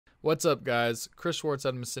What's up, guys? Chris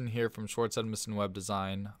Schwartz-Edmisten here from Schwartz-Edmisten Web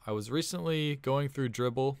Design. I was recently going through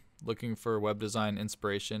Dribbble looking for web design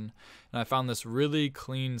inspiration, and I found this really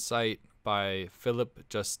clean site by Philip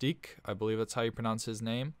Justique. I believe that's how you pronounce his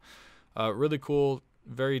name. Really cool,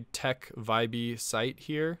 very tech vibey site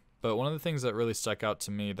here. But one of the things that really stuck out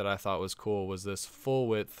to me that I thought was cool was this full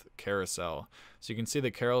width carousel. So you can see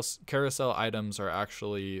the carousel items are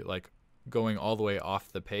actually like going all the way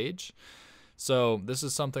off the page. So this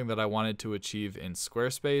is something that I wanted to achieve in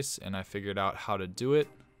Squarespace, and I figured out how to do it.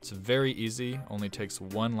 It's very easy, only takes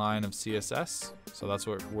one line of CSS. So that's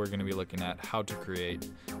what we're going to be looking at how to create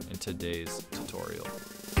in today's tutorial.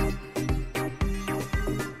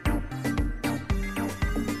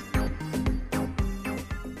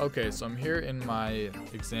 Okay, so I'm here in my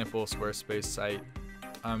example Squarespace site.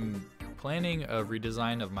 I'm planning a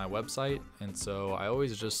redesign of my website, and so I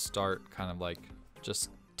always just start kind of like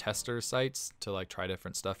just tester sites to like try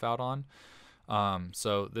different stuff out on.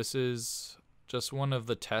 So this is just one of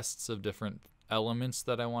the tests of different elements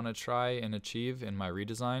that I want to try and achieve in my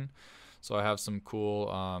redesign. So I have some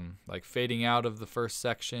cool like fading out of the first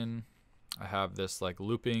section. I have this like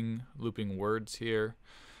looping words here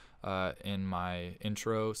in my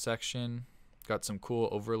intro section. Got some cool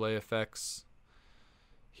overlay effects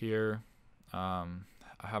here.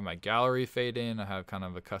 I have my gallery fade in. I have kind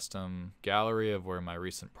of a custom gallery of where my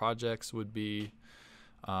recent projects would be.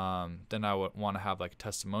 Then I would want to have like a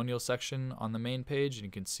testimonial section on the main page, and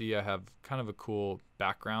you can see I have kind of a cool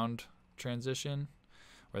background transition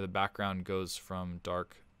where the background goes from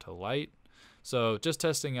dark to light. So just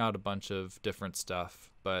testing out a bunch of different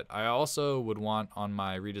stuff. But I also would want on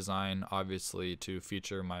my redesign, obviously, to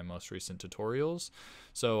feature my most recent tutorials.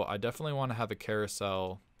 So I definitely want to have a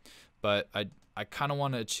carousel, but I kind of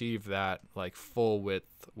want to achieve that like full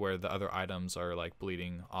width where the other items are like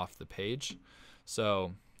bleeding off the page.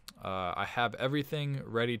 So I have everything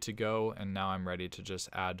ready to go, and now I'm ready to just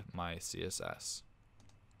add my CSS.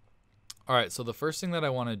 All right, so the first thing that I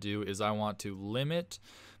want to do is I want to limit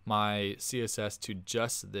my CSS to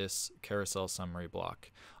just this carousel summary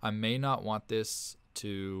block. I may not want this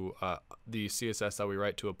to the CSS that we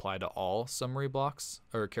write to apply to all summary blocks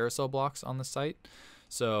or carousel blocks on the site.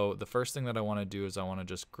 So the first thing that I want to do is I want to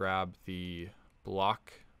just grab the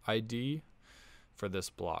block ID for this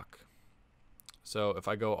block. So if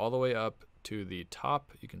I go all the way up to the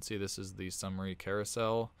top, you can see this is the summary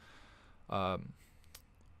carousel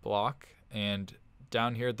block, and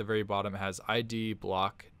down here at the very bottom it has ID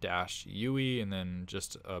block dash UE and then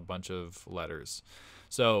just a bunch of letters.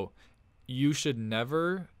 So you should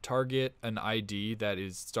never target an ID that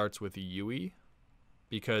starts with a UE,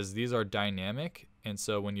 because these are dynamic, and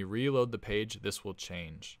so when you reload the page, this will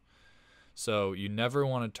change. So you never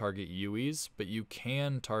want to target UEs, but you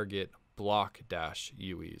can target block dash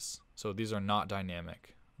UEs. So these are not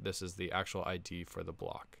dynamic. This is the actual ID for the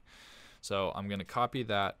block. So I'm going to copy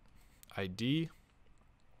that ID.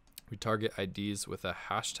 We target IDs with a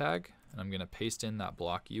hashtag, and I'm going to paste in that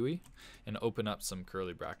block UE and open up some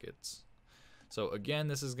curly brackets. So again,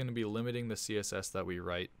 this is going to be limiting the CSS that we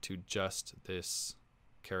write to just this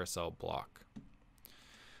carousel block.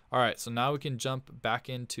 All right, so now we can jump back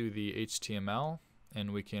into the HTML,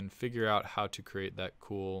 and we can figure out how to create that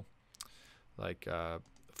cool like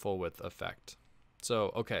full width effect.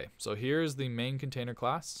 So okay, so here's the main container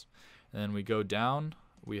class, and then we go down,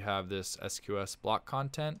 we have this SQS block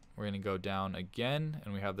content. We're going to go down again,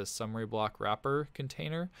 and we have this summary block wrapper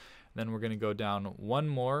container. Then we're going to go down one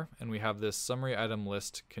more, and we have this summary item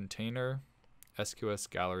list container, SQS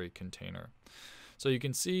gallery container. So you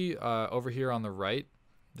can see over here on the right,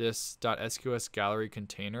 this .sqs gallery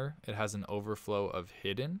container, it has an overflow of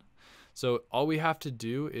hidden. So all we have to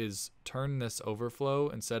do is turn this overflow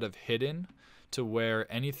instead of hidden to where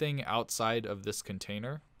anything outside of this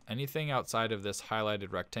container, anything outside of this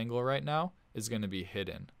highlighted rectangle right now is going to be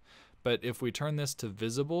hidden. But if we turn this to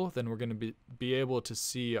visible, then we're going to be able to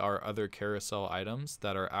see our other carousel items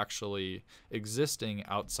that are actually existing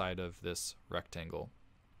outside of this rectangle.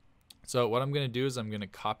 So what I'm going to do is I'm going to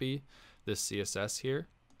copy this CSS here,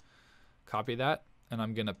 copy that, and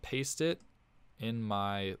I'm going to paste it in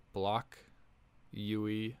my block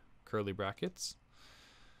UE curly brackets.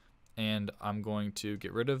 And I'm going to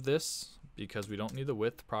get rid of this because we don't need the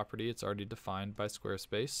width property. It's already defined by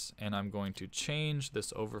Squarespace. And I'm going to change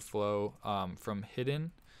this overflow from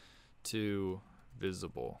hidden to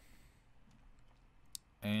visible.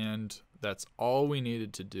 And that's all we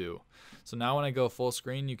needed to do. So now when I go full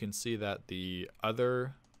screen, you can see that the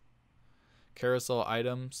other carousel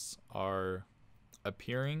items are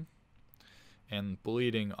appearing and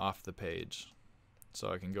bleeding off the page.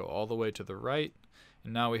 So I can go all the way to the right,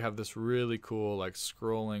 And now we have this really cool like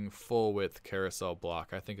scrolling full width carousel block.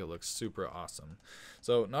 I think it looks super awesome.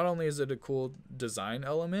 So not only is it a cool design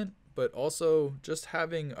element, but also just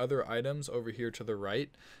having other items over here to the right,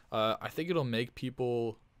 I think it'll make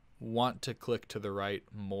people want to click to the right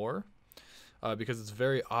more because it's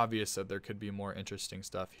very obvious that there could be more interesting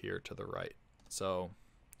stuff here to the right. So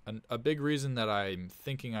a big reason that I'm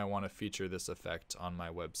thinking I want to feature this effect on my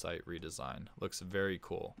website redesign. Looks very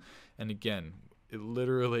cool. And again, it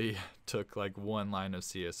literally took like one line of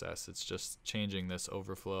CSS. It's just changing this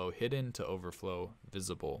overflow hidden to overflow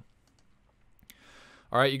visible.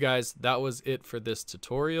 All right, you guys, that was it for this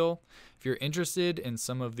tutorial. If you're interested in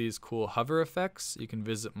some of these cool hover effects, you can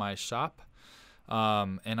visit my shop.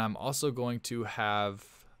 And I'm also going to have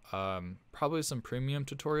probably some premium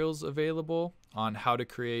tutorials available on how to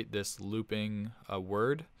create this looping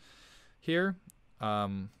word here.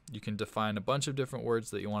 You can define a bunch of different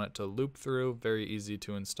words that you want it to loop through. Very easy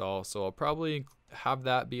to install. So I'll probably have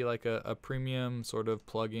that be like a premium sort of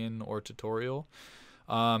plugin or tutorial.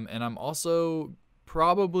 And I'm also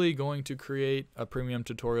probably going to create a premium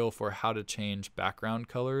tutorial for how to change background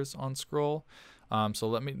colors on scroll. So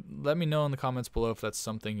let me know in the comments below if that's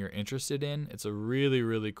something you're interested in. It's a really,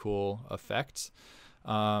 really cool effect.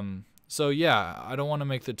 So yeah, I don't want to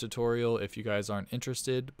make the tutorial if you guys aren't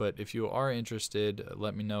interested, but if you are interested,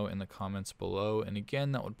 let me know in the comments below. And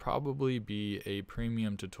again, that would probably be a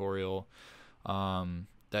premium tutorial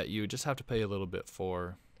that you just have to pay a little bit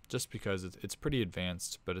for, just because it's pretty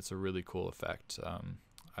advanced, but it's a really cool effect.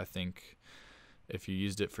 I think if you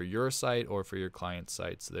used it for your site or for your client's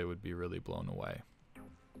sites, they would be really blown away.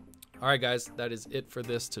 All right, guys, that is it for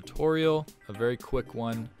this tutorial. A very quick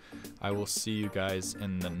one. I will see you guys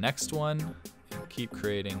in the next one. And keep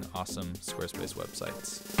creating awesome Squarespace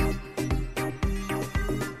websites.